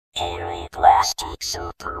Hey, Klasky,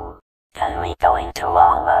 Csupo. Can we going to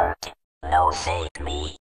Walmart? No, fake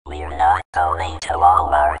me. We're not going to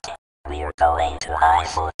Walmart. We're going to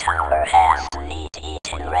Eiffel Tower, have to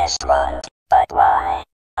eat-in restaurant. But why?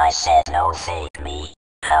 I said no, fake me.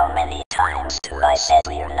 How many times do I said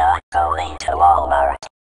we're not going to Walmart?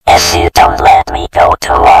 If you don't let me go to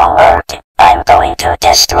Walmart, I'm going to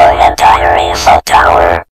destroy entire Eiffel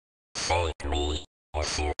Tower. Fake me.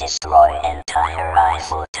 If you destroy entire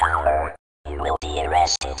Eiffel Tower, you will be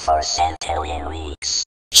arrested for centillion weeks.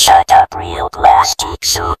 Shut up, real Klasky,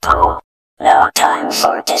 Csupo. No time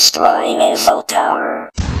for destroying Eiffel Tower.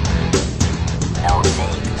 No,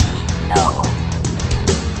 fake me, no.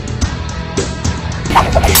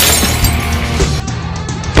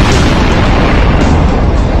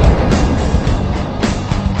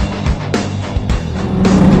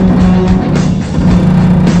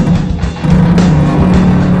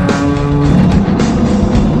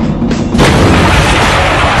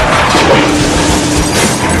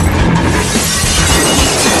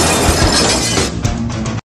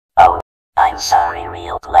 I'm sorry,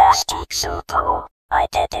 real Klasky, Csupo. I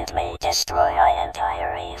didn't may destroy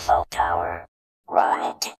entire Eiffel Tower.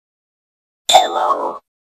 Right. Hello.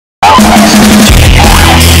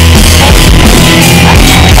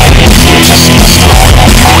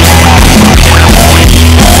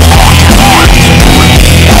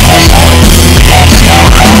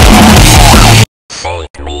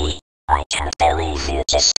 Fake me. I can't believe you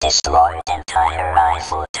just destroyed entire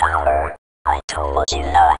Eiffel Tower. I told you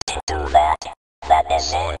not to do that. That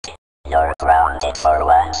is it. You're grounded for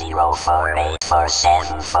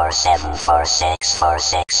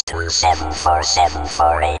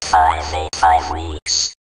 10484746462747474858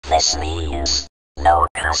 weeks. This means no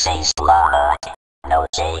Case Block, no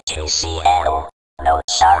JKCL, no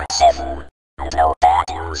Chart 7, and no bad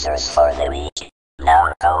users for the week.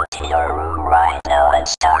 Now go to your room right now and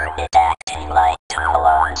start acting like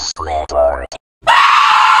Talon Squidward.